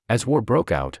As war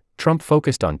broke out, Trump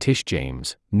focused on Tish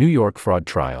James' New York fraud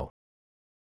trial.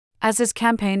 As his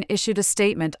campaign issued a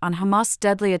statement on Hamas'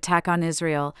 deadly attack on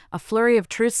Israel, a flurry of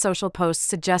Truth Social posts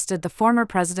suggested the former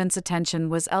president's attention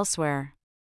was elsewhere.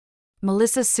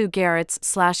 Melissa Sue Garrett's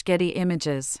 /Getty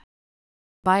Images.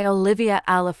 By Olivia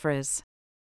Alafriz.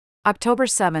 October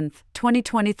 7,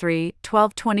 2023,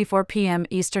 12:24 p.m.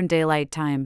 Eastern Daylight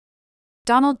Time.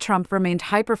 Donald Trump remained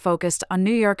hyper-focused on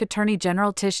New York Attorney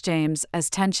General Tish James as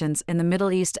tensions in the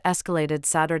Middle East escalated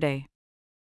Saturday.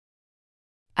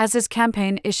 As his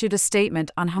campaign issued a statement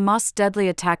on Hamas' deadly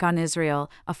attack on Israel,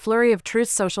 a flurry of Truth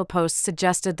Social posts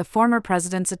suggested the former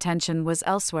president's attention was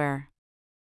elsewhere.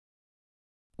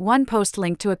 One post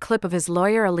linked to a clip of his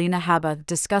lawyer Alina Habba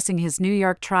discussing his New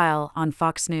York trial on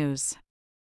Fox News.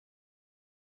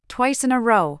 Twice in a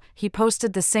row, he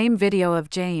posted the same video of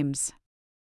James.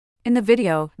 In the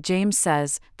video, James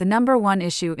says, "The number one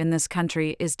issue in this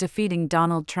country is defeating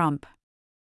Donald Trump.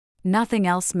 Nothing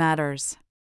else matters."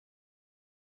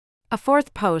 A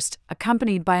fourth post,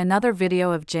 accompanied by another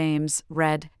video of James,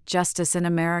 read, "Justice in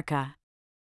America.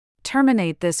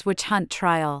 Terminate this witch hunt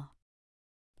trial.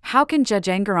 How can Judge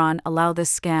Engoron allow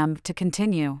this scam to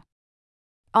continue?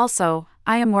 Also,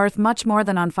 I am worth much more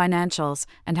than on financials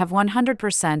and have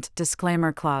 100%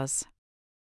 disclaimer clause.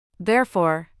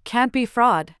 Therefore, can't be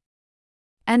fraud.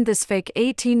 End this fake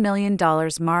 $18 million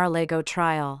Mar-a-Lago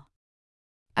trial.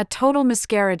 A total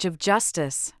miscarriage of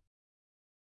justice."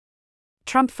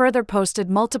 Trump further posted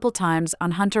multiple times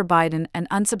on Hunter Biden and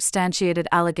unsubstantiated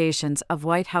allegations of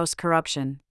White House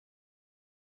corruption.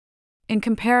 In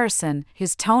comparison,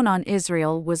 his tone on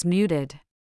Israel was muted.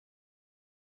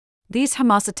 "These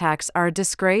Hamas attacks are a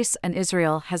disgrace and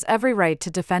Israel has every right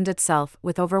to defend itself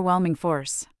with overwhelming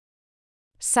force.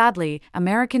 Sadly,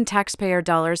 American taxpayer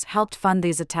dollars helped fund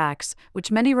these attacks,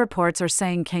 which many reports are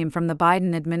saying came from the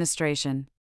Biden administration.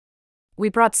 We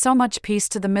brought so much peace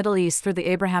to the Middle East through the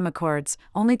Abraham Accords,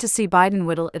 only to see Biden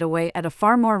whittle it away at a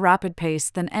far more rapid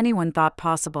pace than anyone thought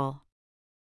possible.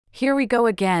 Here we go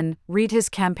again," read his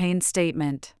campaign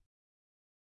statement.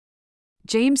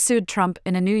 James sued Trump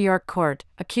in a New York court,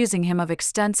 accusing him of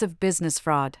extensive business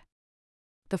fraud.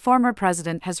 The former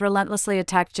president has relentlessly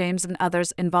attacked James and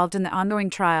others involved in the ongoing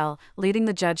trial, leading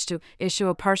the judge to issue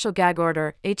a partial gag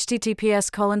order.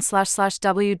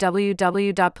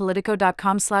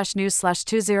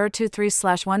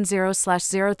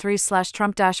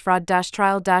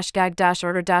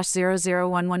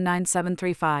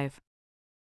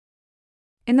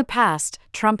 In the past,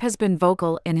 Trump has been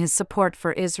vocal in his support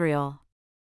for Israel.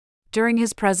 During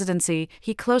his presidency,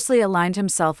 he closely aligned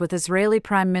himself with Israeli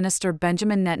Prime Minister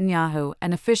Benjamin Netanyahu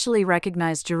and officially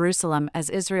recognized Jerusalem as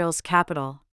Israel's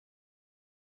capital.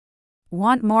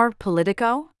 Want more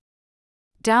Politico?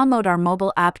 Download our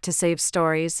mobile app to save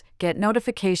stories, get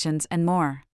notifications and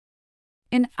more.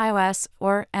 In iOS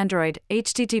or Android,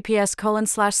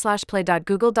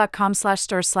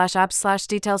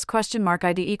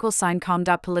 https://play.google.com/store/apps/details?ID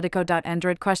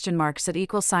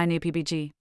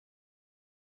 =com.politico.android?@APBG